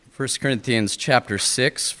1 Corinthians chapter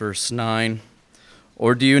 6, verse 9.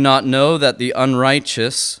 Or do you not know that the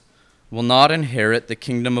unrighteous will not inherit the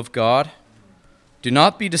kingdom of God? Do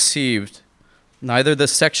not be deceived. Neither the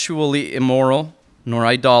sexually immoral, nor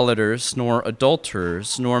idolaters, nor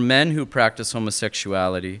adulterers, nor men who practice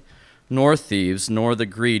homosexuality, nor thieves, nor the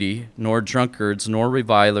greedy, nor drunkards, nor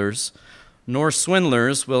revilers, nor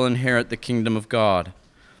swindlers will inherit the kingdom of God.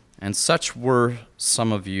 And such were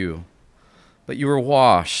some of you. But you were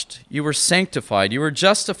washed, you were sanctified, you were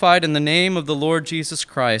justified in the name of the Lord Jesus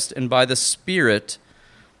Christ and by the Spirit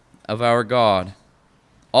of our God.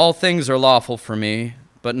 All things are lawful for me,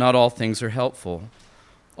 but not all things are helpful.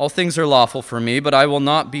 All things are lawful for me, but I will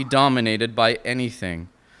not be dominated by anything.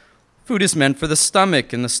 Food is meant for the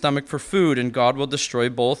stomach, and the stomach for food, and God will destroy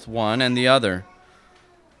both one and the other.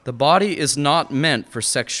 The body is not meant for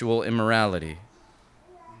sexual immorality,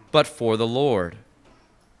 but for the Lord,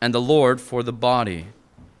 and the Lord for the body.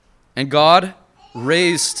 And God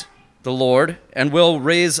raised the Lord and will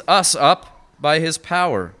raise us up by his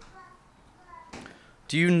power.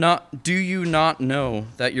 Do you not know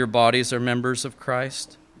that your bodies are members of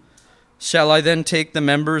Christ? Shall I then take the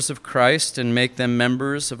members of Christ and make them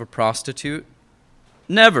members of a prostitute?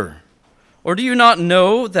 Never. Or do you not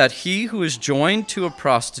know that he who is joined to a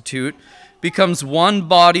prostitute becomes one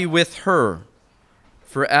body with her?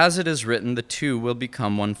 For as it is written, the two will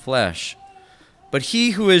become one flesh. But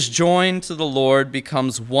he who is joined to the Lord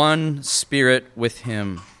becomes one spirit with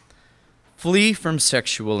him. Flee from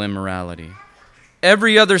sexual immorality.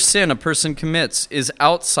 Every other sin a person commits is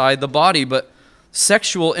outside the body, but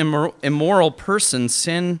sexual immoral person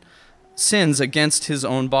sins against his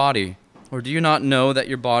own body. Or do you not know that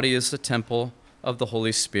your body is the temple of the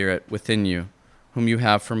Holy Spirit within you, whom you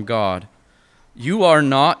have from God? You are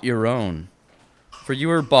not your own, for you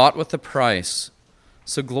were bought with a price.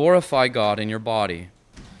 So glorify God in your body.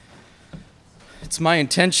 It's my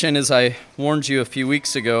intention, as I warned you a few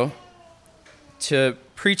weeks ago, to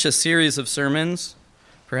preach a series of sermons,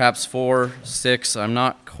 perhaps 4, 6, I'm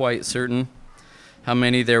not quite certain how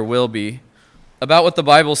many there will be, about what the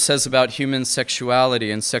Bible says about human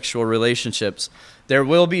sexuality and sexual relationships. There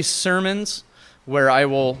will be sermons where I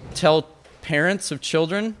will tell parents of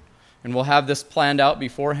children, and we'll have this planned out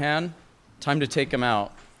beforehand, time to take them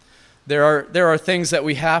out. There are things that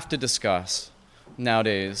we have to discuss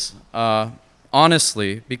nowadays,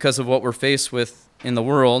 honestly, because of what we're faced with in the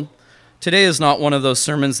world. Today is not one of those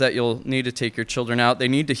sermons that you'll need to take your children out. They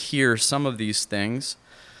need to hear some of these things.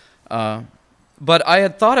 But I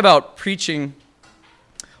had thought about preaching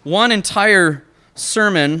one entire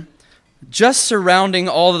sermon just surrounding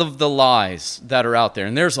all of the lies that are out there.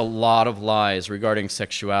 And there's a lot of lies regarding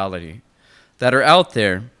sexuality that are out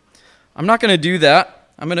there. I'm not going to do that.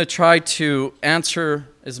 I'm going to try to answer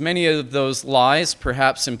as many of those lies,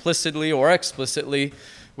 perhaps implicitly or explicitly,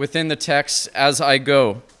 within the text as I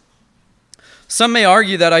go. Some may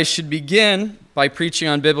argue that I should begin by preaching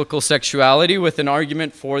on biblical sexuality with an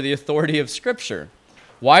argument for the authority of Scripture.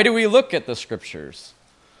 Why do we look at the Scriptures?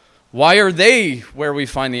 Why are they where we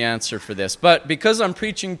find the answer for this? But because I'm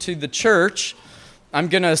preaching to the church, I'm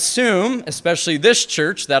going to assume, especially this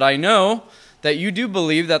church that I know, that you do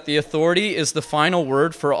believe that the authority is the final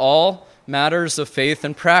word for all matters of faith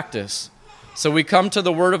and practice. So we come to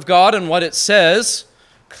the Word of God and what it says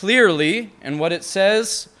clearly, and what it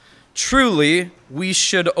says truly we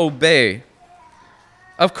should obey.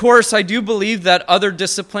 Of course, I do believe that other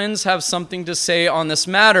disciplines have something to say on this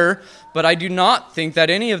matter, but I do not think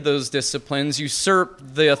that any of those disciplines usurp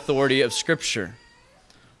the authority of Scripture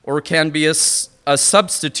or can be a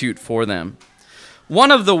substitute for them.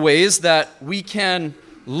 One of the ways that we can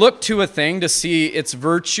look to a thing to see its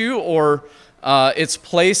virtue or its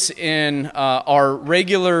place in our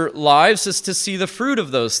regular lives is to see the fruit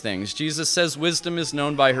of those things. Jesus says wisdom is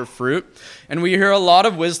known by her fruit. And we hear a lot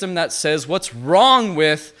of wisdom that says what's wrong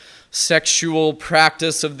with sexual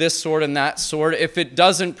practice of this sort and that sort if it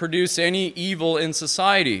doesn't produce any evil in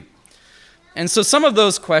society. And so some of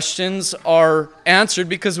those questions are answered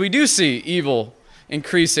because we do see evil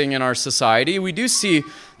increasing in our society. We do see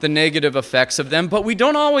the negative effects of them, but we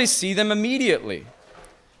don't always see them immediately.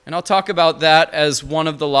 And I'll talk about that as one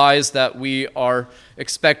of the lies that we are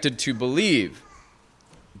expected to believe.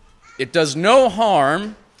 It does no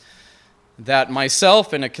harm that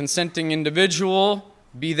myself and a consenting individual,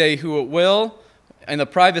 be they who it will, in the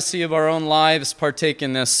privacy of our own lives, partake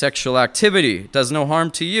in this sexual activity. It does no harm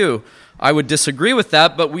to you. I would disagree with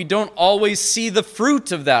that, but we don't always see the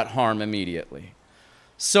fruit of that harm immediately.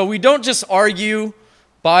 So we don't just argue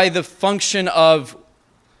by the function of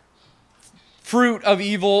fruit of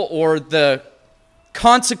evil or the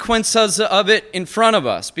consequences of it in front of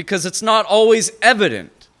us, because it's not always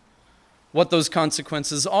evident what those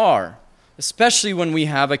consequences are, especially when we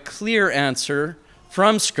have a clear answer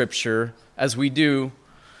from Scripture, as we do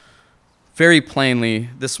very plainly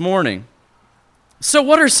this morning. So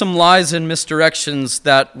what are some lies and misdirections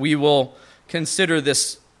that we will consider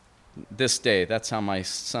this day? That's how my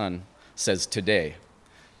son says today.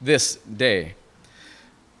 This day.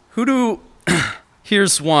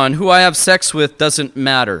 Here's one. Who I have sex with doesn't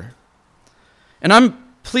matter. And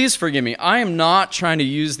please forgive me, I am not trying to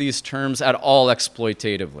use these terms at all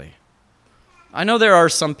exploitatively. I know there are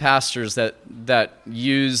some pastors that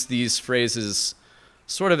use these phrases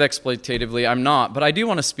sort of exploitatively. I'm not, but I do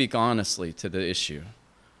want to speak honestly to the issue.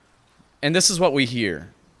 And this is what we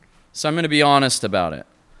hear. So I'm going to be honest about it.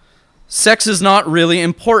 Sex is not really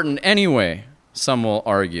important anyway, some will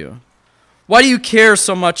argue. Why do you care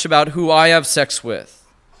so much about who I have sex with?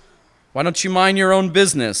 Why don't you mind your own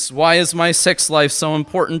business? Why is my sex life so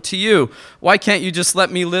important to you? Why can't you just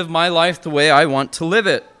let me live my life the way I want to live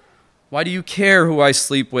it? Why do you care who I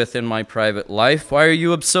sleep with in my private life? Why are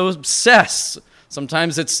you so obsessed?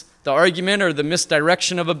 Sometimes it's the argument or the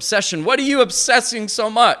misdirection of obsession. What are you obsessing so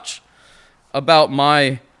much about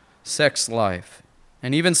my sex life?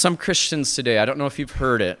 And even some Christians today, I don't know if you've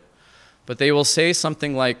heard it, but they will say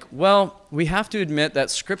something like, well, we have to admit that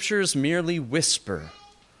scriptures merely whisper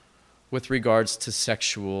with regards to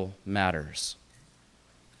sexual matters.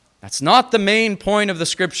 That's not the main point of the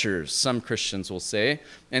scriptures, some Christians will say.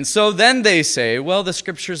 And so then they say, well, the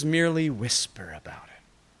scriptures merely whisper about it.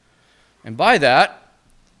 And by that,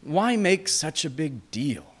 why make such a big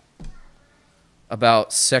deal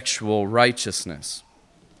about sexual righteousness?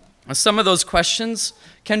 Some of those questions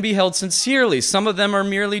can be held sincerely. Some of them are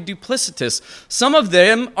merely duplicitous. Some of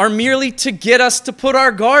them are merely to get us to put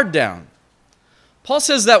our guard down. Paul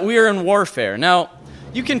says that we are in warfare. Now,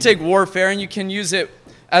 you can take warfare and you can use it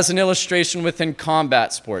as an illustration within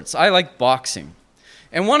combat sports. I like boxing.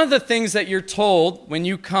 And one of the things that you're told when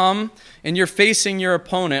you come and you're facing your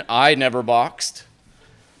opponent, I never boxed,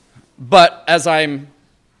 but as I'm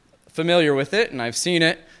familiar with it and I've seen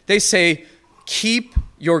it, they say, keep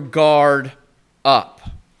your guard up.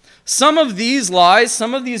 Some of these lies,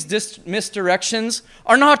 some of these misdirections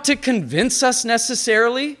are not to convince us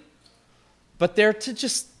necessarily, but they're to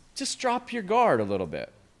just drop your guard a little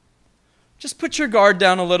bit. Just put your guard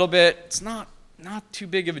down a little bit. It's not too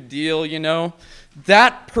big of a deal, you know.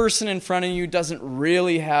 That person in front of you doesn't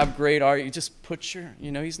really have great art. You just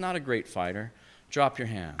he's not a great fighter. Drop your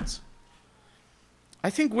hands. I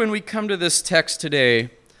think when we come to this text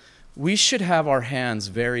today, we should have our hands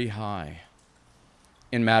very high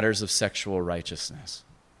in matters of sexual righteousness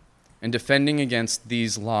and defending against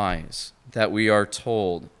these lies that we are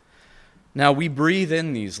told. Now, we breathe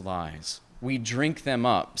in these lies. We drink them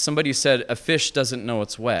up. Somebody said, a fish doesn't know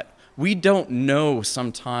it's wet. We don't know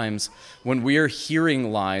sometimes when we are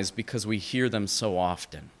hearing lies because we hear them so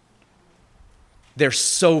often. They're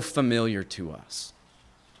so familiar to us.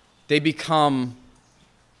 They become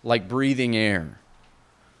like breathing air.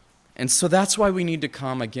 And so that's why we need to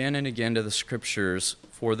come again and again to the scriptures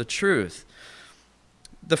for the truth.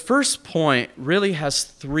 The first point really has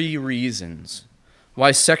 3 reasons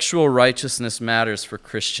why sexual righteousness matters for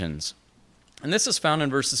Christians. And this is found in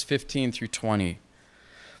verses 15 through 20.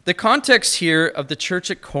 The context here of the church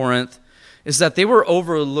at Corinth is that they were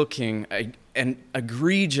overlooking an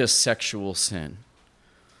egregious sexual sin.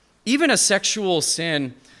 Even a sexual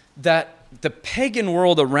sin that the pagan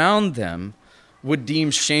world around them would deem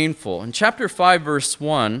shameful. In chapter 5, verse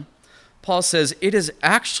 1, Paul says, it is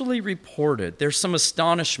actually reported, there's some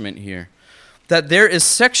astonishment here, that there is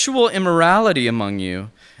sexual immorality among you,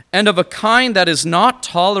 and of a kind that is not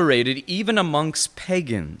tolerated even amongst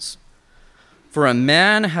pagans. For a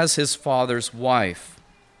man has his father's wife.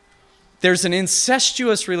 There's an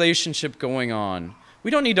incestuous relationship going on.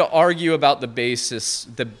 We don't need to argue about the basis,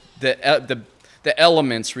 the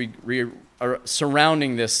elements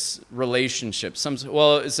surrounding this relationship. Some say,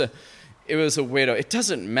 well, it was a widow. It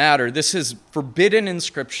doesn't matter. This is forbidden in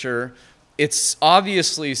Scripture. It's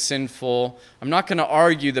obviously sinful. I'm not going to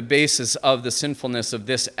argue the basis of the sinfulness of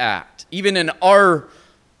this act. Even in our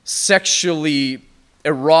sexually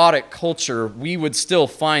erotic culture, we would still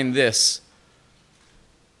find this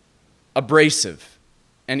abrasive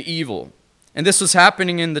and evil. And this was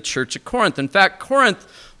happening in the church at Corinth. In fact, Corinth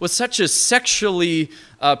was such a sexually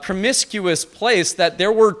promiscuous place that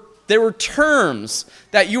there were terms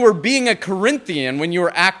that you were being a Corinthian when you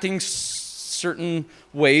were acting certain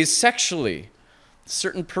ways sexually,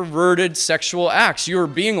 certain perverted sexual acts. You were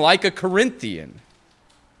being like a Corinthian.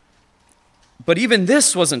 But even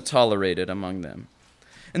this wasn't tolerated among them.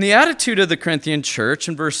 And the attitude of the Corinthian church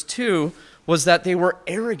in verse 2 was that they were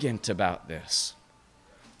arrogant about this.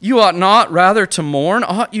 You ought not rather to mourn?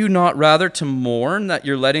 Ought you not rather to mourn that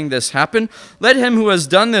you're letting this happen? Let him who has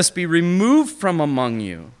done this be removed from among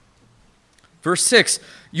you. Verse 6,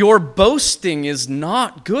 your boasting is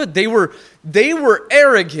not good. They were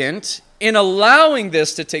arrogant in allowing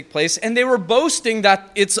this to take place, and they were boasting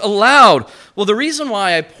that it's allowed. Well, the reason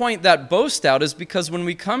why I point that boast out is because when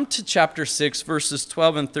we come to chapter 6, verses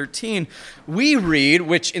 12 and 13, we read,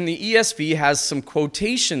 which in the ESV has some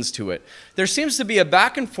quotations to it. There seems to be a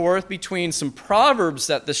back and forth between some proverbs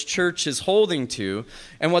that this church is holding to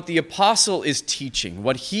and what the apostle is teaching,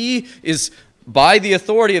 what he is, by the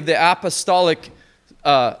authority of the apostolic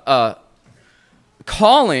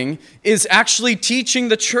calling, is actually teaching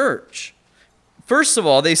the church. First of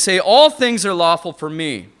all, they say, all things are lawful for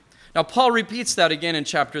me. Now, Paul repeats that again in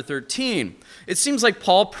chapter 13. It seems like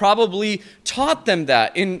Paul probably taught them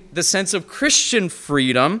that in the sense of Christian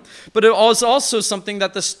freedom, but it was also something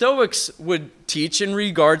that the Stoics would teach in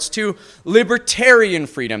regards to libertarian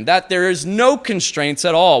freedom, that there is no constraints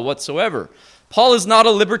at all whatsoever. Paul is not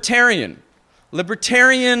a libertarian.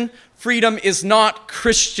 Libertarian freedom is not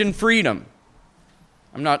Christian freedom.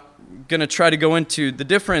 I'm not going to try to go into the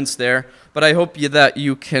difference there, but I hope that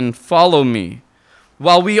you can follow me.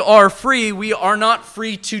 While we are free, we are not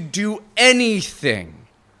free to do anything.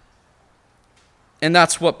 And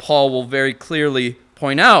that's what Paul will very clearly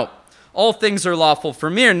point out. All things are lawful for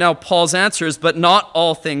me. And now Paul's answer is, but not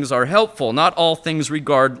all things are helpful. Not all things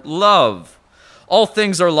regard love. All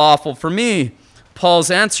things are lawful for me.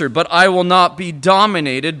 Paul's answer, but I will not be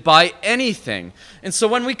dominated by anything. And so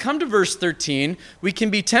when we come to verse 13, we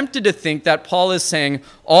can be tempted to think that Paul is saying,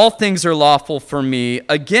 all things are lawful for me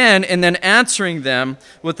again, and then answering them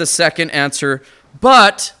with the second answer.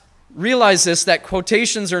 But realize this, that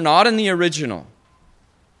quotations are not in the original.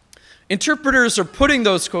 Interpreters are putting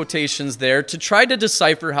those quotations there to try to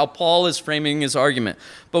decipher how Paul is framing his argument.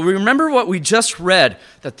 But we remember what we just read,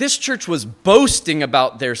 that this church was boasting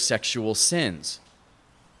about their sexual sins.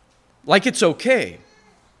 Like it's okay.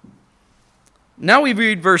 Now we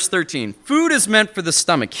read verse 13. Food is meant for the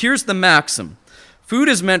stomach. Here's the maxim. Food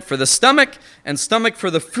is meant for the stomach and stomach for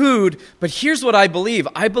the food. But here's what I believe.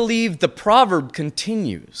 I believe the proverb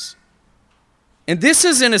continues. And this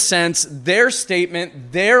is, in a sense, their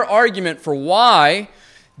statement, their argument for why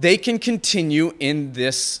they can continue in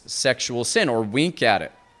this sexual sin or wink at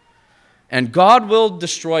it. And God will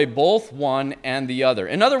destroy both one and the other.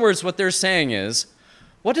 In other words, what they're saying is,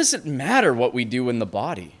 what does it matter what we do in the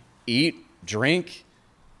body? Eat, drink,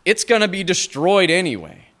 it's going to be destroyed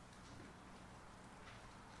anyway.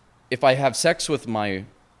 If I have sex with my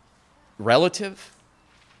relative,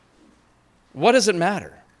 what does it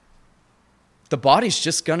matter? The body's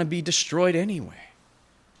just going to be destroyed anyway.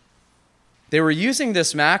 They were using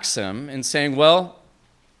this maxim and saying, well,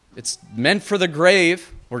 it's meant for the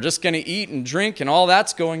grave. We're just going to eat and drink and all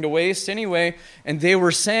that's going to waste anyway. And they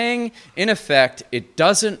were saying, in effect, it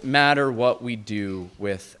doesn't matter what we do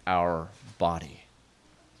with our body.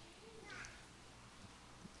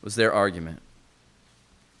 Was their argument.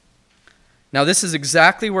 Now, this is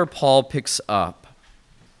exactly where Paul picks up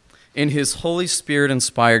in his Holy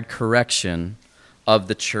Spirit-inspired correction of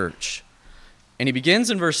the church. And he begins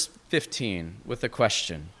in verse 15 with a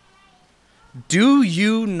question. Do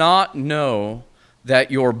you not know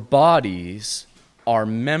that your bodies are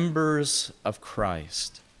members of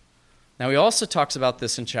Christ? Now, he also talks about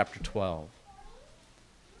this in chapter 12.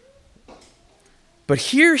 But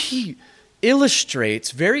here he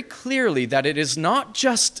illustrates very clearly that it is not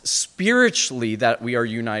just spiritually that we are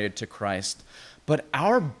united to Christ, but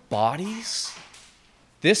our bodies,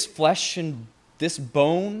 this flesh and this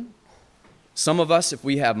bone, some of us if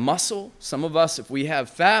we have muscle, some of us if we have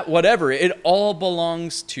fat, whatever, it all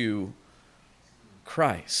belongs to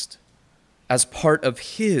Christ as part of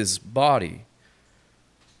his body.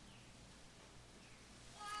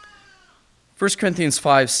 1 Corinthians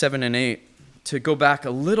 5, 7, and 8, to go back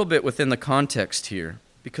a little bit within the context here,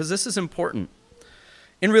 because this is important.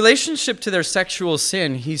 In relationship to their sexual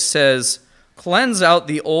sin, he says, cleanse out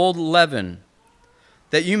the old leaven,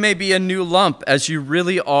 that you may be a new lump as you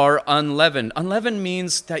really are unleavened. Unleavened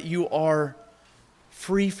means that you are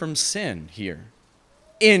free from sin here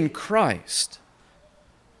in Christ.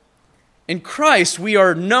 In Christ, we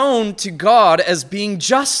are known to God as being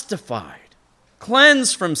justified,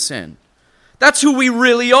 cleansed from sin. That's who we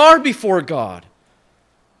really are before God.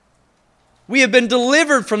 We have been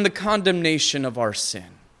delivered from the condemnation of our sin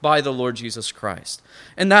by the Lord Jesus Christ.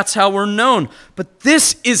 And that's how we're known. But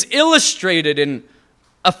this is illustrated in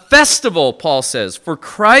a festival, Paul says. For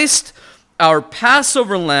Christ our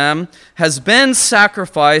Passover lamb has been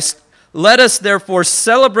sacrificed. Let us therefore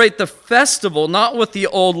celebrate the festival, not with the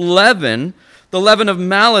old leaven, the leaven of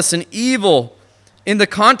malice and evil. In the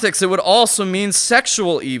context, it would also mean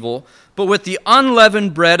sexual evil, but with the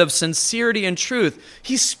unleavened bread of sincerity and truth.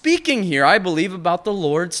 He's speaking here, I believe, about the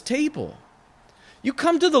Lord's table. You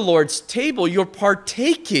come to the Lord's table, you're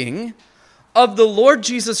partaking of the Lord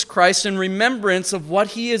Jesus Christ in remembrance of what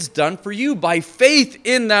he has done for you. By faith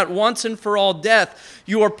in that once and for all death,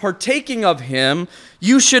 you are partaking of him.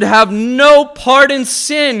 You should have no part in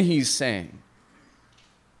sin, he's saying.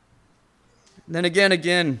 Then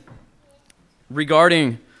again,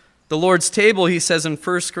 regarding the Lord's table, he says in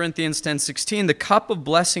 1 Corinthians 10:16, the cup of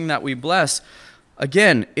blessing that we bless,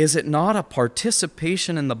 again, is it not a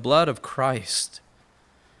participation in the blood of Christ?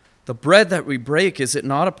 The bread that we break, is it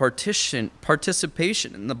not a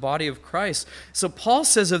participation in the body of Christ? So Paul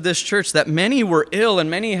says of this church that many were ill and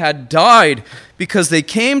many had died because they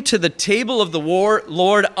came to the table of the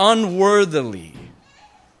Lord unworthily,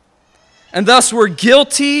 and thus were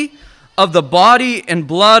guilty of the body and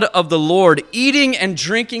blood of the Lord, eating and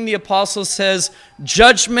drinking, the apostle says,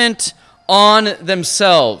 judgment on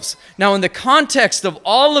themselves. Now, in the context of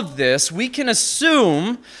all of this, we can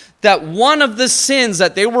assume that one of the sins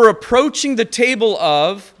that they were approaching the table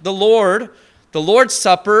of the Lord's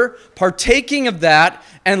Supper, partaking of that,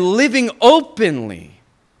 and living openly,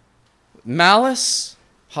 malice,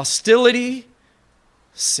 hostility,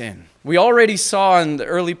 sin. We already saw in the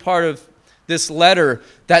early part of this letter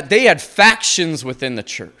that they had factions within the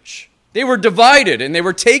church. They were divided and they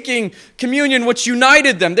were taking communion, which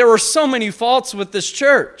united them. There were so many faults with this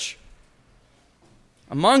church.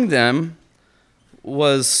 Among them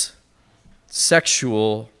was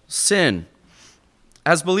sexual sin.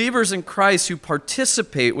 As believers in Christ who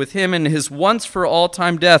participate with him in his once for all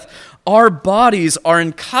time death, our bodies are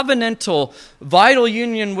in covenantal, vital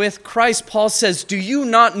union with Christ. Paul says, do you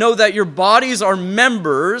not know that your bodies are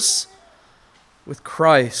members with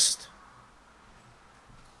Christ?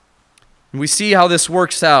 And we see how this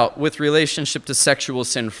works out with relationship to sexual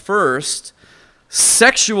sin. First,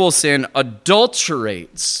 sexual sin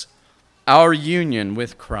adulterates our union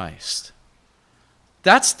with Christ.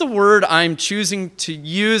 That's the word I'm choosing to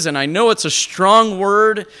use, and I know it's a strong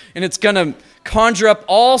word, and it's going to conjure up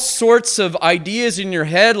all sorts of ideas in your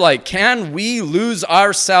head, like, can we lose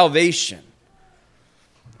our salvation?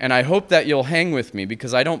 And I hope that you'll hang with me,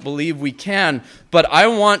 because I don't believe we can, but I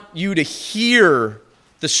want you to hear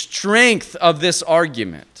the strength of this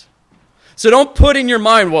argument. So don't put in your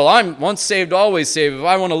mind, well, I'm once saved, always saved. If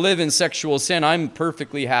I want to live in sexual sin, I'm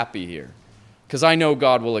perfectly happy here, because I know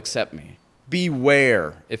God will accept me.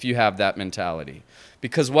 Beware if you have that mentality.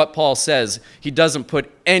 Because what Paul says, he doesn't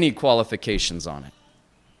put any qualifications on it.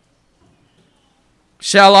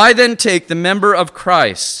 Shall I then take the member of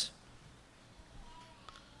Christ,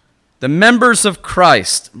 the members of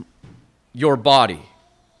Christ, your body,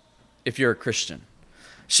 if you're a Christian,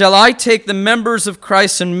 shall I take the members of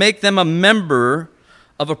Christ and make them a member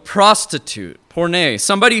of a prostitute, porne,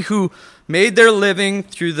 somebody who made their living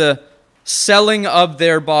through the selling of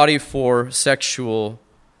their body for sexual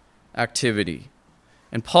activity?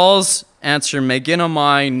 And Paul's answer,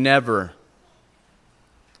 meginomai, never.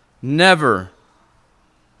 Never.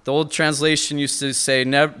 The old translation used to say,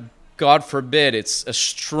 never, God forbid. It's a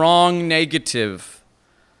strong negative.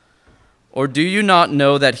 Or do you not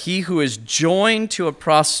know that he who is joined to a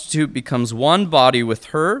prostitute becomes one body with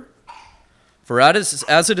her? For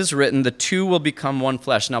as it is written, the two will become one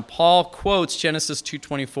flesh. Now, Paul quotes Genesis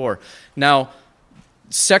 2:24. Now,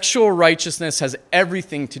 sexual righteousness has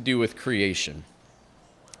everything to do with creation.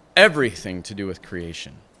 Everything to do with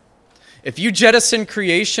creation. If you jettison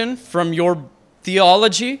creation from your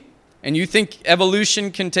theology, and you think evolution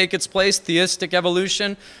can take its place, theistic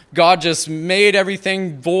evolution, God just made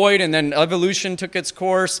everything void and then evolution took its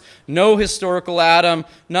course, no historical Adam,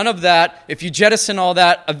 none of that. If you jettison all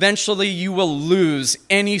that, eventually you will lose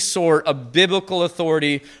any sort of biblical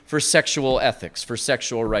authority for sexual ethics, for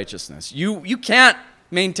sexual righteousness. You can't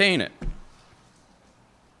maintain it.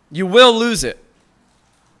 You will lose it.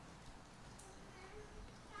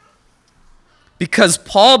 Because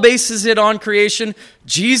Paul bases it on creation,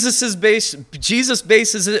 Jesus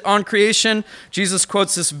bases it on creation. Jesus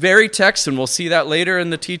quotes this very text, and we'll see that later in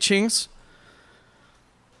the teachings.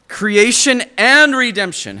 Creation and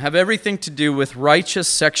redemption have everything to do with righteous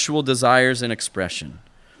sexual desires and expression.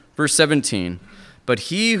 Verse 17, but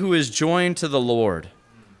he who is joined to the Lord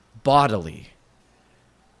bodily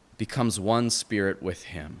becomes one spirit with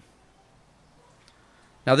him.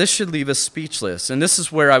 Now, this should leave us speechless, and this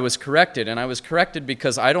is where I was corrected, and I was corrected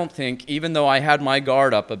because I don't think, even though I had my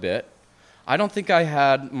guard up a bit, I don't think I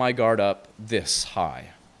had my guard up this high.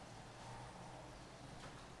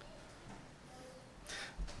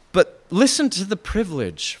 But listen to the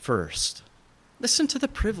privilege first. Listen to the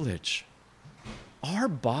privilege. Our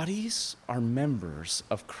bodies are members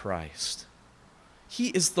of Christ. He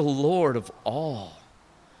is the Lord of all.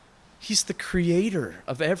 He's the creator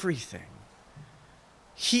of everything.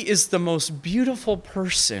 He is the most beautiful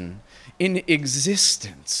person in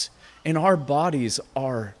existence, and our bodies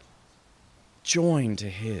are joined to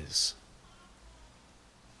his.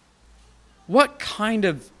 What kind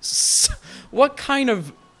of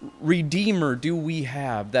Redeemer do we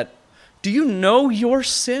have? Do you know your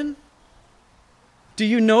sin? Do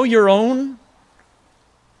you know your own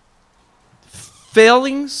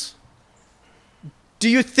failings? Do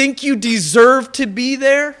you think you deserve to be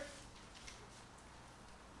there?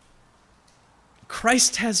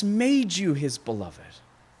 Christ has made you his beloved.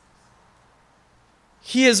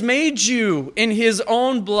 He has made you in his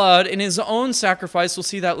own blood, in his own sacrifice, we'll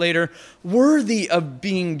see that later, worthy of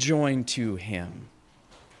being joined to him.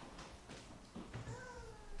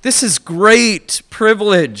 This is great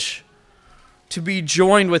privilege to be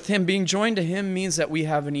joined with him. Being joined to him means that we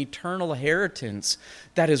have an eternal inheritance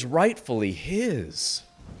that is rightfully his.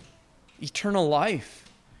 Eternal life,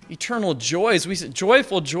 eternal joys. We say,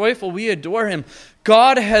 joyful, joyful, we adore him.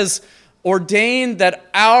 God has ordained that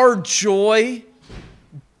our joy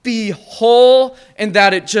be whole and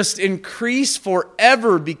that it just increase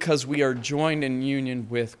forever because we are joined in union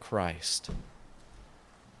with Christ.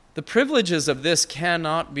 The privileges of this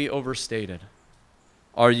cannot be overstated.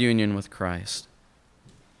 Our union with Christ.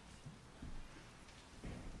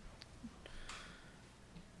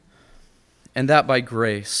 And that by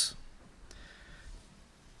grace.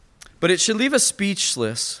 But it should leave us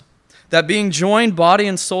speechless that being joined body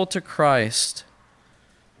and soul to Christ,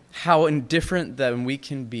 how indifferent then we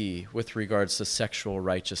can be with regards to sexual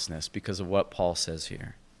righteousness because of what Paul says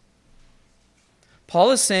here.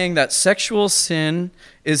 Paul is saying that sexual sin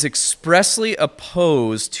is expressly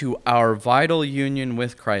opposed to our vital union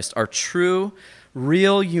with Christ, our true,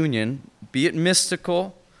 real union, be it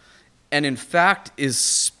mystical, and in fact is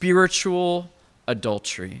spiritual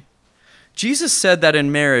adultery. Jesus said that in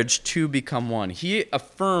marriage two become one. He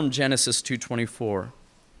affirmed Genesis 2:24.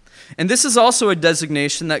 And this is also a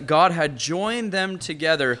designation that God had joined them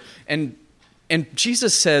together. And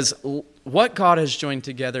Jesus says, what God has joined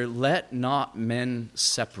together, let not men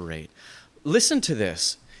separate. Listen to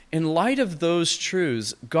this. In light of those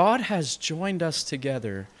truths, God has joined us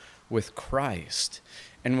together with Christ.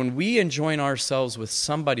 And when we enjoin ourselves with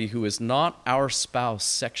somebody who is not our spouse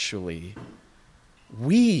sexually,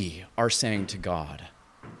 we are saying to God,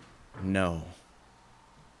 no,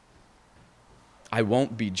 I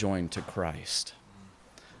won't be joined to Christ.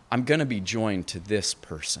 I'm going to be joined to this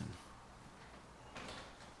person.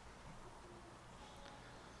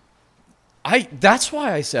 That's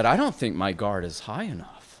why I said I don't think my guard is high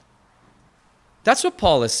enough. That's what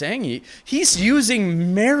Paul is saying. He's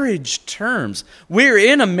using marriage terms. We're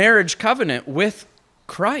in a marriage covenant with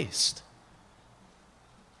Christ.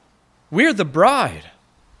 We're the bride.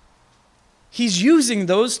 He's using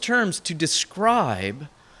those terms to describe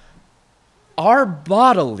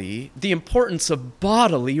the importance of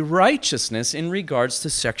bodily righteousness in regards to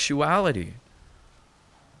sexuality.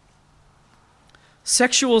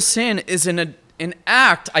 Sexual sin is an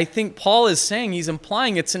act, I think Paul is saying, he's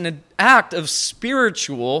implying it's an act of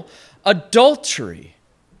spiritual adultery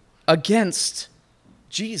against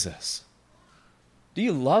Jesus. Do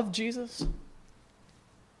you love Jesus?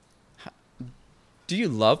 Do you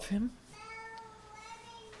love him?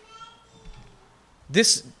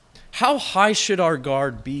 How high should our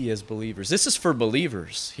guard be as believers? This is for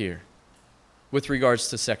believers here with regards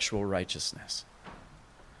to sexual righteousness.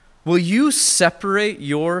 Will you separate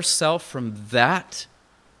yourself from that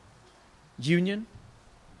union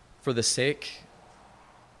for the sake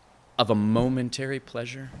of a momentary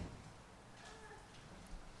pleasure?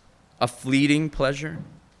 A fleeting pleasure?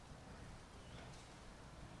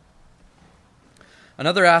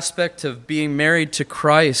 Another aspect of being married to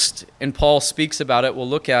Christ, and Paul speaks about it, we'll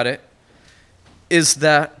look at it, is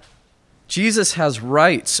that Jesus has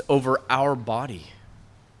rights over our body.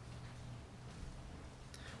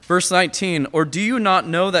 Verse 19, or do you not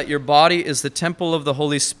know that your body is the temple of the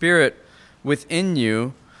Holy Spirit within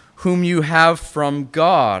you, whom you have from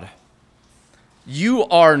God? You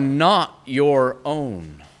are not your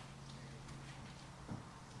own.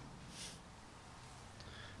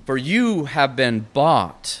 For you have been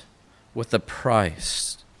bought with a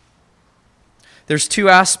price. There's two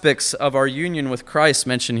aspects of our union with Christ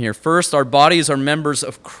mentioned here. First, our bodies are members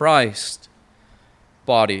of Christ's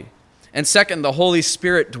body. And second, the Holy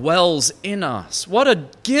Spirit dwells in us. What a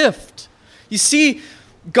gift. You see,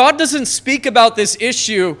 God doesn't speak about this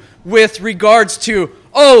issue with regards to,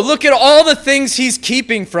 oh, look at all the things he's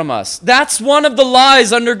keeping from us. That's one of the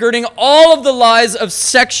lies undergirding all of the lies of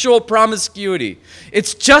sexual promiscuity.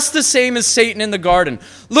 It's just the same as Satan in the garden.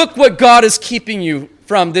 Look what God is keeping you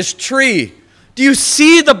from, this tree. Do you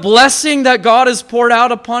see the blessing that God has poured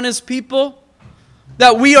out upon his people?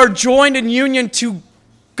 That we are joined in union to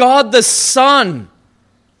God the Son.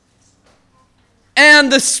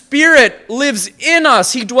 And the Spirit lives in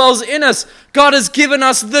us. He dwells in us. God has given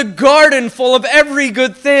us the garden full of every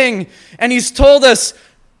good thing. And he's told us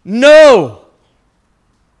no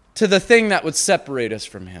to the thing that would separate us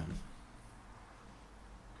from him.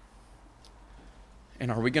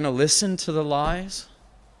 And are we going to listen to the lies?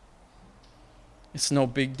 It's no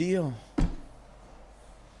big deal.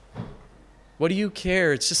 What do you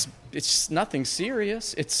care? It's just nothing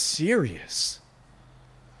serious. It's serious.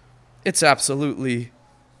 It's absolutely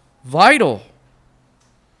vital.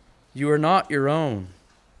 You are not your own.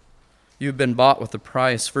 You've been bought with a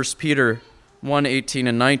price. 1 Peter 1:18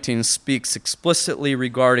 and 19 speaks explicitly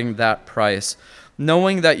regarding that price.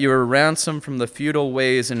 Knowing that you are ransomed from the futile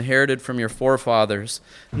ways inherited from your forefathers,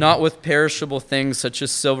 not with perishable things such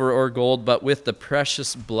as silver or gold, but with the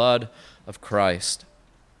precious blood of Christ.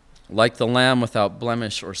 Like the Lamb without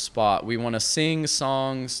blemish or spot. We want to sing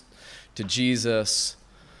songs to Jesus.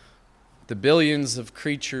 The billions of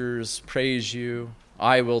creatures praise you.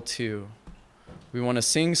 I will too. We want to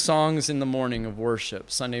sing songs in the morning of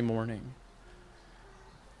worship, Sunday morning.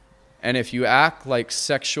 And if you act like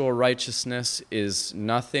sexual righteousness is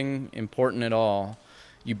nothing important at all,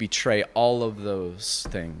 you betray all of those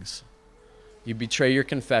things. You betray your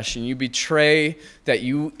confession. You betray that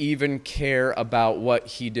you even care about what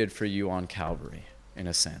he did for you on Calvary, in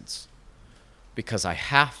a sense. Because I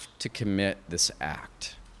have to commit this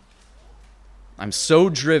act. I'm so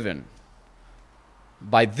driven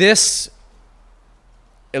by this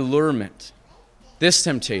allurement, this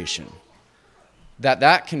temptation,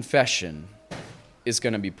 that confession is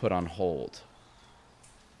going to be put on hold.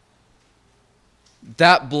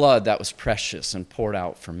 That blood that was precious and poured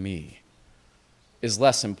out for me is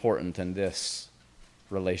less important than this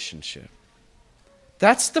relationship.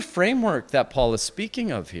 That's the framework that Paul is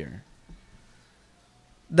speaking of here.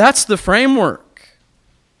 That's the framework.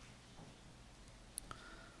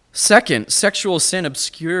 Second, sexual sin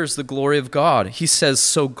obscures the glory of God. He says,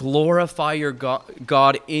 so glorify your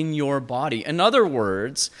God in your body. In other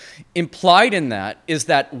words, implied in that is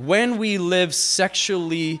that when we live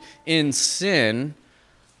sexually in sin,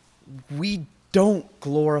 we don't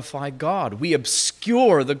glorify God. We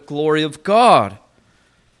obscure the glory of God.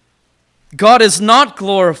 God is not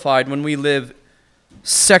glorified when we live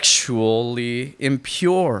sexually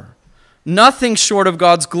impure. Nothing short of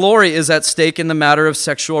God's glory is at stake in the matter of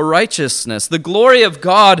sexual righteousness. The glory of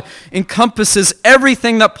God encompasses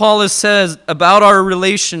everything that Paul has said about our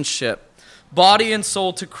relationship, body and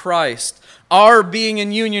soul to Christ, our being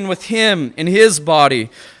in union with him in his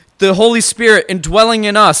body, the Holy Spirit indwelling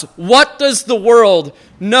in us. What does the world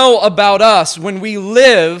know about us when we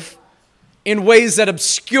live in ways that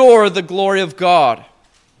obscure the glory of God?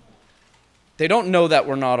 They don't know that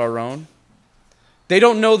we're not our own. They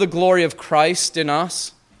don't know the glory of Christ in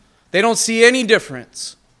us. They don't see any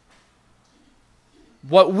difference.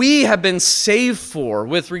 What we have been saved for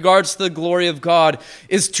with regards to the glory of God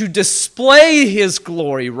is to display his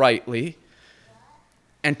glory rightly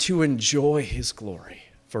and to enjoy his glory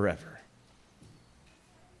forever.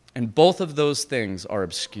 And both of those things are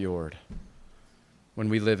obscured when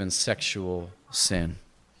we live in sexual sin.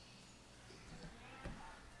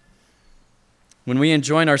 When we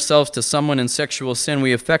enjoin ourselves to someone in sexual sin,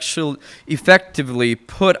 we effectively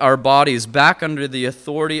put our bodies back under the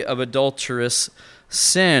authority of adulterous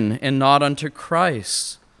sin and not unto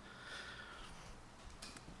Christ.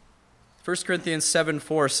 1 Corinthians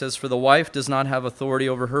 7:4 says, for the wife does not have authority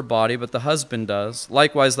over her body, but the husband does.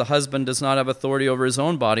 Likewise, the husband does not have authority over his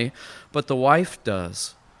own body, but the wife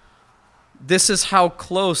does. This is how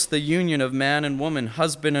close the union of man and woman,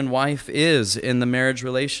 husband and wife, is in the marriage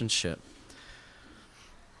relationship.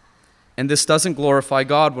 And this doesn't glorify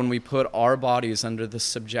God when we put our bodies under the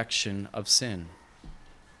subjection of sin.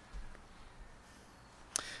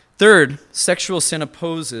 Third, sexual sin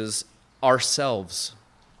opposes ourselves,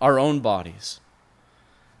 our own bodies.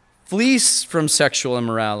 Flee from sexual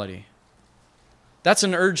immorality. That's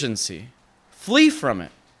an urgency. Flee from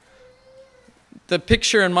it. The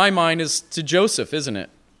picture in my mind is to Joseph, isn't it?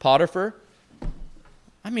 Potiphar.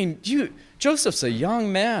 I mean, Joseph's a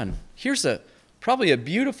young man. Here's a Probably a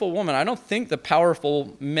beautiful woman. I don't think the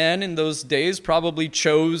powerful men in those days probably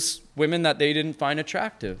chose women that they didn't find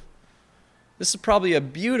attractive. This is probably a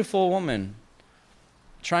beautiful woman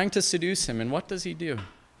trying to seduce him. And what does he do?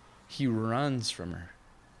 He runs from her.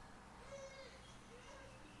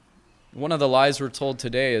 One of the lies we're told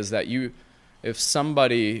today is that if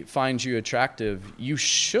somebody finds you attractive, you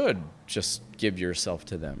should just give yourself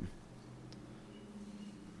to them.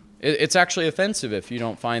 It's actually offensive if you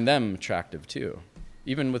don't find them attractive too.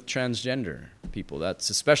 Even with transgender people,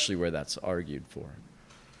 that's especially where that's argued for.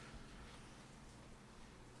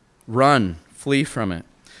 Run, flee from it.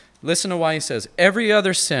 Listen to why he says, every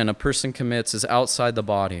other sin a person commits is outside the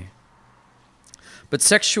body. But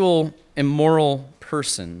sexual immoral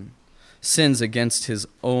person sins against his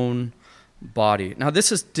own body. Now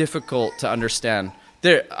this is difficult to understand.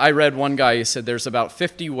 I read one guy, he said there's about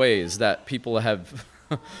 50 ways that people have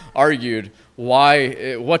argued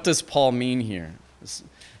what does Paul mean here?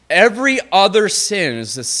 Every other sin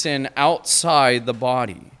is a sin outside the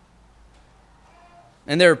body.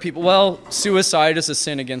 And there are people, suicide is a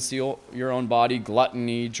sin against your own body,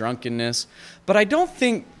 gluttony, drunkenness. But I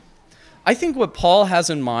think what Paul has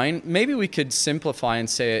in mind, maybe we could simplify and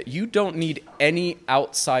say it, you don't need any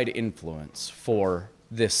outside influence for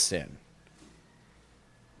this sin.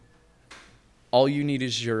 All you need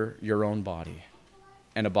is your own body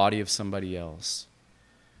and a body of somebody else.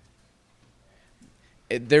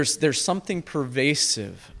 There's something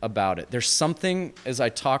pervasive about it. There's something, as I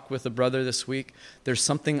talked with a brother this week, there's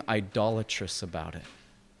something idolatrous about it.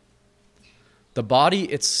 The body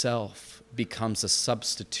itself becomes a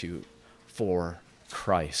substitute for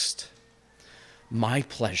Christ. My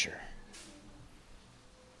pleasure,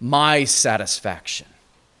 my satisfaction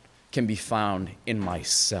can be found in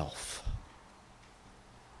myself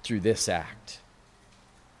through this act.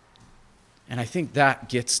 And I think that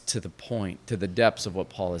gets to the point, to the depths of what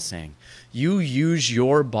Paul is saying. You use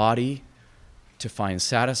your body to find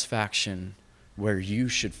satisfaction where you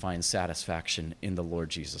should find satisfaction in the Lord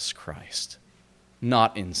Jesus Christ,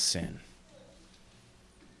 not in sin.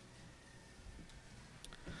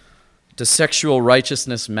 Does sexual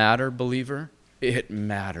righteousness matter, believer? It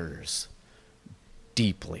matters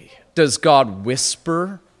deeply. Does God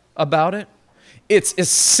whisper about it? It is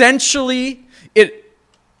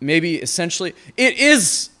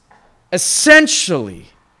essentially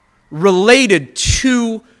related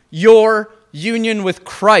to your union with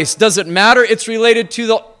Christ. Does it matter? It's related to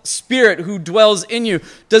the Spirit who dwells in you.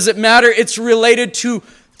 Does it matter? It's related to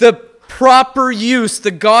the proper use,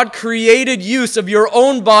 the God-created use of your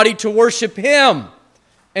own body to worship Him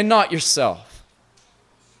and not yourself.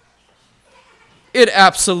 It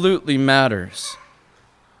absolutely matters.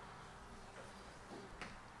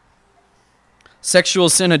 Sexual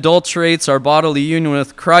sin adulterates our bodily union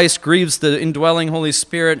with Christ, grieves the indwelling Holy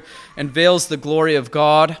Spirit, and veils the glory of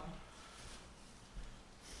God,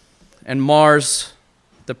 and mars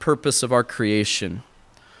the purpose of our creation,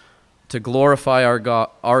 to glorify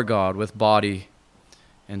our God with body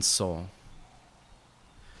and soul.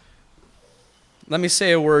 Let me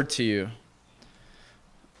say a word to you.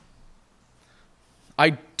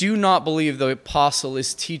 I do not believe the apostle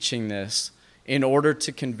is teaching this in order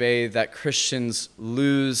to convey that Christians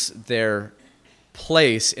lose their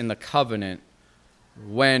place in the covenant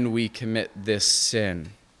when we commit this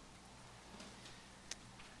sin.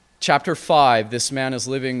 Chapter 5, this man is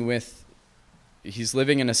living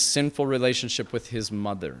in a sinful relationship with his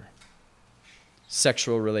mother.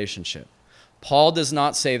 Sexual relationship. Paul does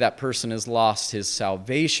not say that person has lost his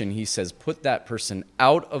salvation. He says, put that person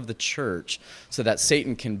out of the church so that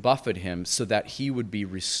Satan can buffet him so that he would be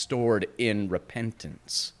restored in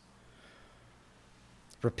repentance.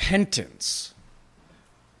 Repentance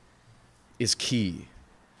is key.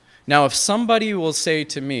 Now, if somebody will say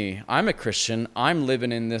to me, I'm a Christian, I'm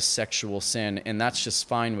living in this sexual sin, and that's just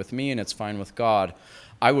fine with me and it's fine with God,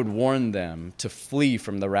 I would warn them to flee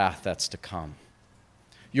from the wrath that's to come.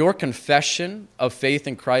 Your confession of faith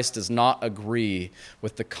in Christ does not agree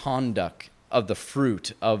with the conduct of the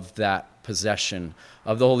fruit of that possession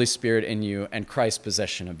of the Holy Spirit in you and Christ's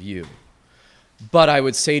possession of you. But I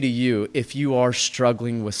would say to you, if you are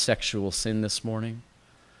struggling with sexual sin this morning,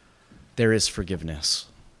 there is forgiveness.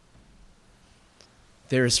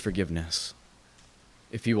 There is forgiveness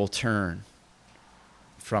if you will turn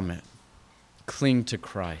from it. Cling to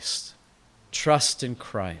Christ. Trust in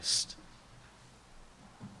Christ.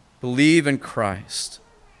 Believe in Christ.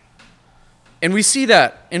 And we see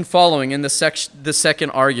that in following in the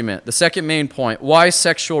second argument, the second main point, why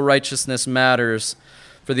sexual righteousness matters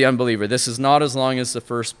for the unbeliever. This is not as long as the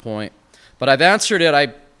first point, but I've answered it,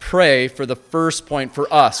 I pray for the first point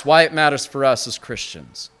for us, why it matters for us as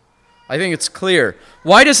Christians. I think it's clear.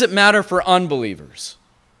 Why does it matter for unbelievers?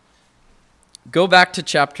 Go back to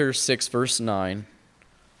chapter 6, verse 9.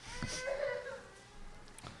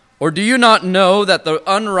 Or do you not know that the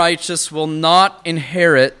unrighteous will not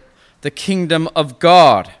inherit the kingdom of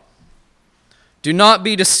God? Do not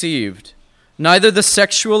be deceived. Neither the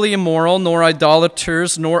sexually immoral, nor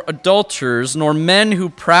idolaters, nor adulterers, nor men who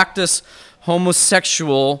practice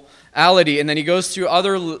homosexuality, and then he goes through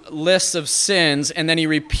other lists of sins, and then he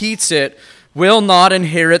repeats it, will not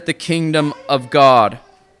inherit the kingdom of God.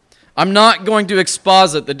 I'm not going to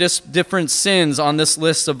exposit the different sins on this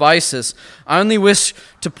list of vices. I only wish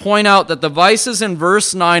to point out that the vices in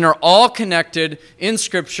verse 9 are all connected in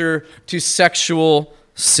Scripture to sexual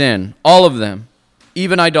sin. All of them,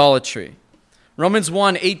 even idolatry. Romans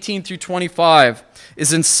 1, 18 through 25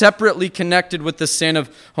 is inseparably connected with the sin of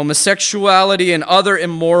homosexuality and other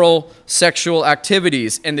immoral sexual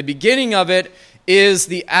activities. And the beginning of it is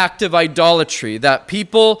the act of idolatry, that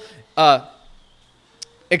people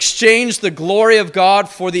exchange the glory of God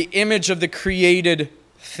for the image of the created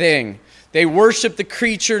thing. They worship the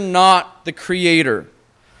creature, not the creator.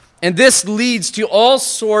 And this leads to all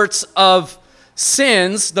sorts of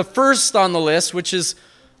sins. The first on the list, which is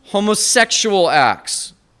homosexual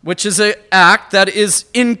acts, which is an act that is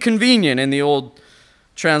inconvenient in the old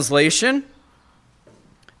translation.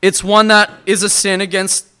 It's one that is a sin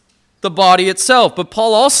against the body itself. But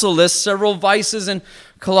Paul also lists several vices in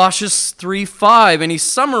Colossians 3:5, and he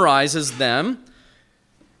summarizes them.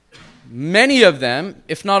 Many of them,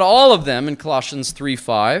 if not all of them, in Colossians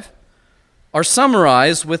 3:5, are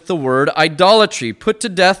summarized with the word idolatry. Put to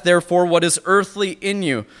death, therefore, what is earthly in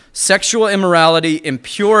you: sexual immorality,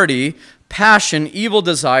 impurity, passion, evil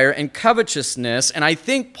desire, and covetousness. And I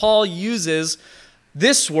think Paul uses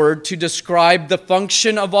this word to describe the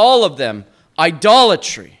function of all of them: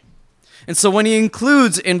 idolatry. And so when he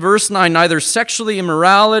includes in verse 9 neither sexually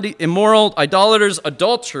immoral, idolaters,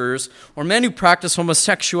 adulterers, or men who practice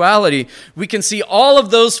homosexuality, we can see all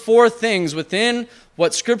of those four things within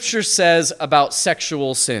what Scripture says about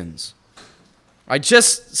sexual sins.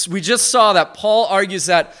 We just saw that Paul argues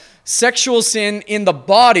that sexual sin in the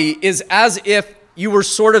body is as if you were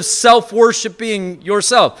sort of self-worshiping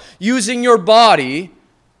yourself, using your body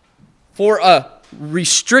for a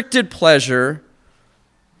restricted pleasure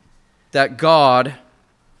that God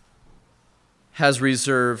has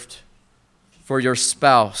reserved for your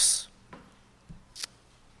spouse.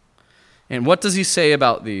 And what does he say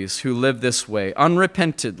about these who live this way,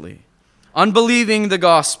 unrepentantly, unbelieving the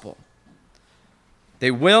gospel?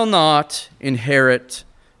 They will not inherit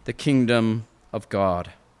the kingdom of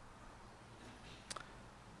God.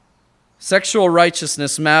 Sexual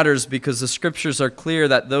righteousness matters because the Scriptures are clear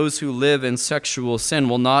that those who live in sexual sin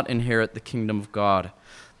will not inherit the kingdom of God.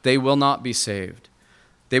 They will not be saved.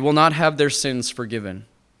 They will not have their sins forgiven.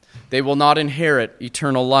 They will not inherit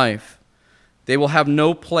eternal life. They will have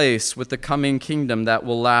no place with the coming kingdom that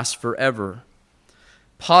will last forever.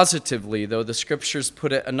 Positively, though, the Scriptures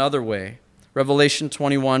put it another way. Revelation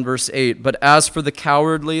 21, verse 8, but as for the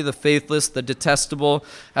cowardly, the faithless, the detestable,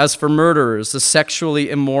 as for murderers, the sexually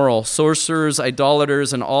immoral, sorcerers,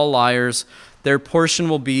 idolaters, and all liars, their portion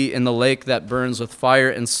will be in the lake that burns with fire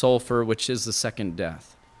and sulfur, which is the second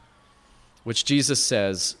death, which Jesus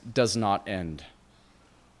says does not end.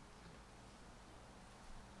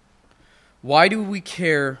 Why do we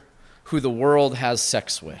care who the world has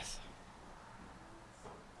sex with?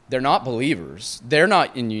 They're not believers. They're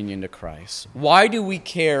not in union to Christ. Why do we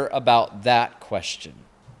care about that question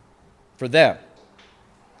for them?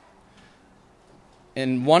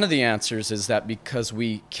 And one of the answers is that because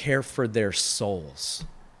we care for their souls.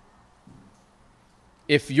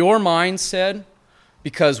 If your mind said,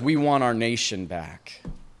 because we want our nation back,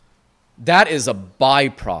 that is a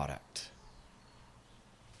byproduct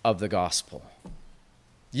of the gospel.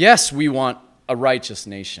 Yes, we want a righteous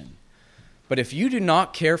nation. But if you do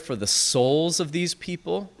not care for the souls of these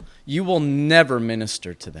people, you will never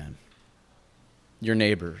minister to them. Your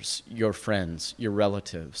neighbors, your friends, your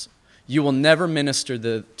relatives. You will never minister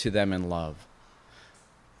to them in love.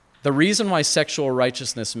 The reason why sexual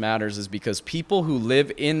righteousness matters is because people who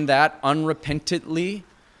live in that unrepentantly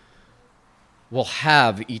will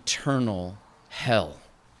have eternal hell.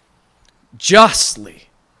 Justly.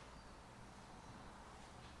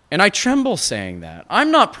 And I tremble saying that.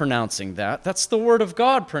 I'm not pronouncing that. That's the Word of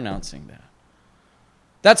God pronouncing that.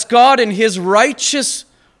 That's God in His righteous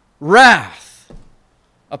wrath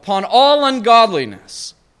upon all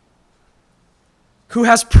ungodliness, who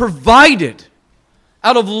has provided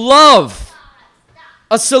out of love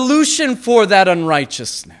a solution for that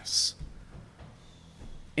unrighteousness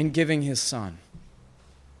in giving his Son.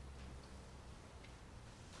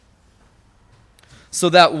 So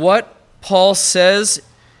that what Paul says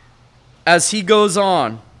as he goes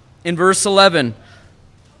on in verse 11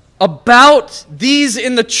 about these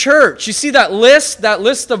in the church, you see that list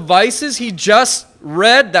of vices he just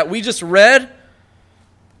read, that we just read?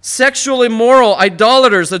 Sexual immoral,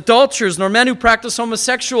 idolaters, adulterers, nor men who practice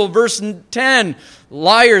homosexual, verse 10,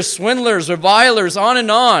 liars, swindlers, revilers, on and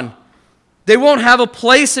on. They won't have a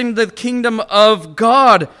place in the kingdom of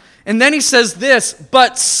God. And then he says this,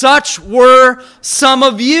 but such were some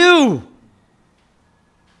of you.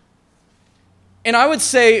 And I would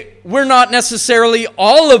say we're not necessarily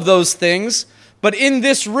all of those things, but in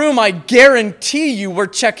this room, I guarantee you we're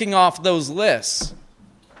checking off those lists.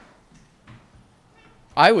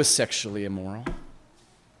 I was sexually immoral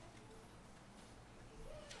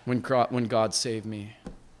when God saved me.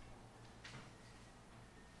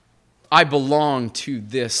 I belong to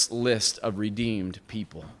this list of redeemed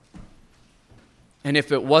people. And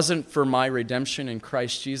if it wasn't for my redemption in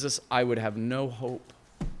Christ Jesus, I would have no hope.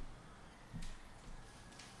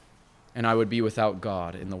 And I would be without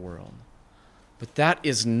God in the world. But that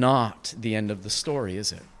is not the end of the story,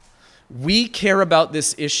 is it? We care about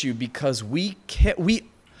this issue because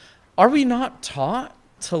are we not taught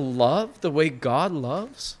to love the way God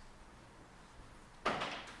loves?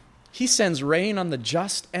 He sends rain on the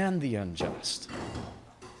just and the unjust.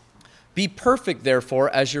 Be perfect, therefore,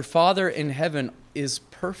 as your Father in heaven is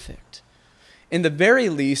perfect. In the very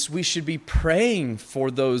least, we should be praying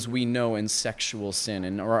for those we know in sexual sin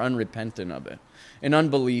and are unrepentant of it and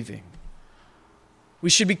unbelieving. We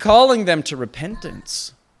should be calling them to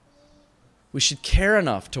repentance. We should care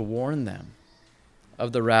enough to warn them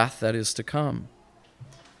of the wrath that is to come.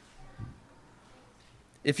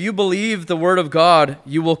 If you believe the Word of God,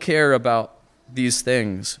 you will care about these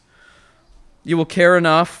things. You will care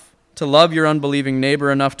enough to love your unbelieving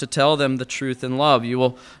neighbor, enough to tell them the truth in love. You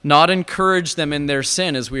will not encourage them in their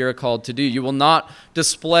sin as we are called to do. You will not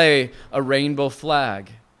display a rainbow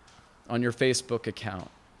flag on your Facebook account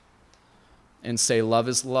and say love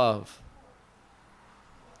is love.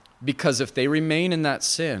 Because if they remain in that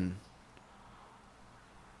sin,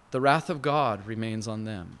 the wrath of God remains on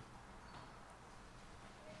them.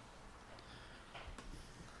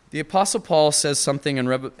 The Apostle Paul says something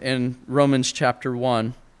in Romans chapter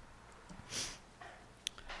 1.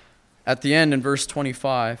 At the end in verse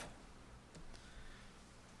 25.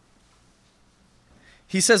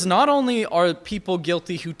 He says, not only are people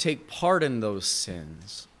guilty who take part in those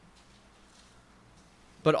sins,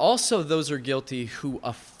 but also those are guilty who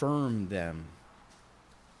affirm them.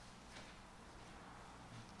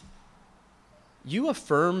 You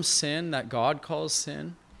affirm sin that God calls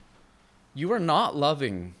sin, you are not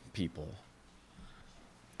loving people,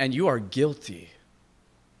 and you are guilty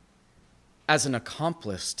as an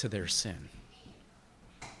accomplice to their sin.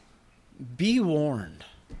 Be warned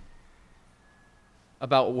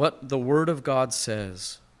about what the Word of God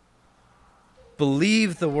says.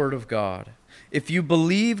 Believe the Word of God. If you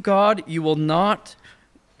believe God, you will not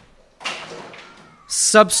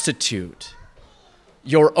substitute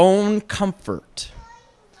your own comfort,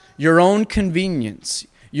 your own convenience,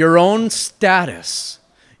 your own status,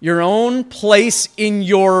 your own place in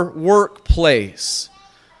your workplace,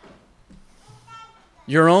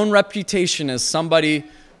 your own reputation as somebody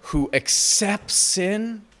who accepts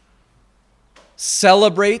sin,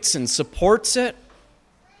 celebrates and supports it.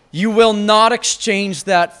 You will not exchange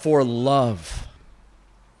that for love.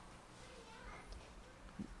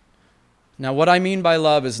 Now, what I mean by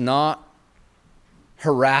love is not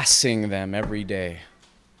harassing them every day.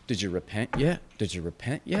 Did you repent yet? Did you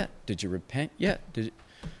repent yet? Did you repent yet?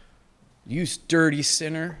 You dirty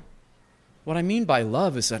sinner. What I mean by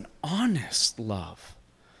love is an honest love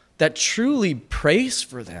that truly prays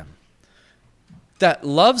for them, that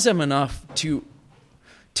loves them enough to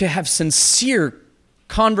have sincere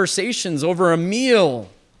conversations over a meal.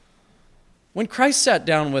 When Christ sat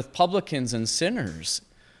down with publicans and sinners,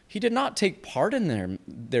 he did not take part in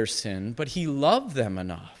their sin, but he loved them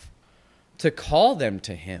enough to call them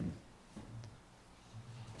to him.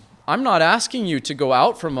 I'm not asking you to go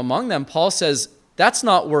out from among them. Paul says that's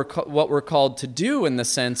not what we're called to do in the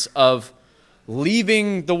sense of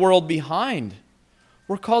leaving the world behind.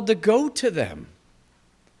 We're called to go to them,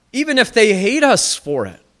 even if they hate us for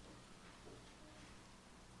it.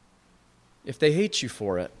 If they hate you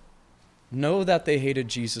for it, know that they hated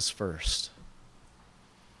Jesus first.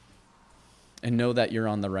 And know that you're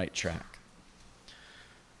on the right track.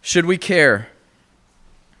 Should we care?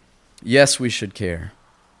 Yes, we should care.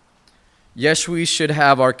 Yes, we should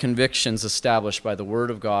have our convictions established by the Word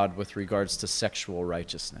of God with regards to sexual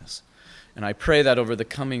righteousness. And I pray that over the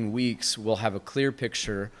coming weeks, we'll have a clear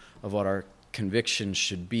picture of what our convictions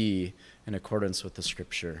should be in accordance with the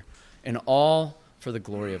Scripture, and all for the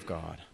glory of God.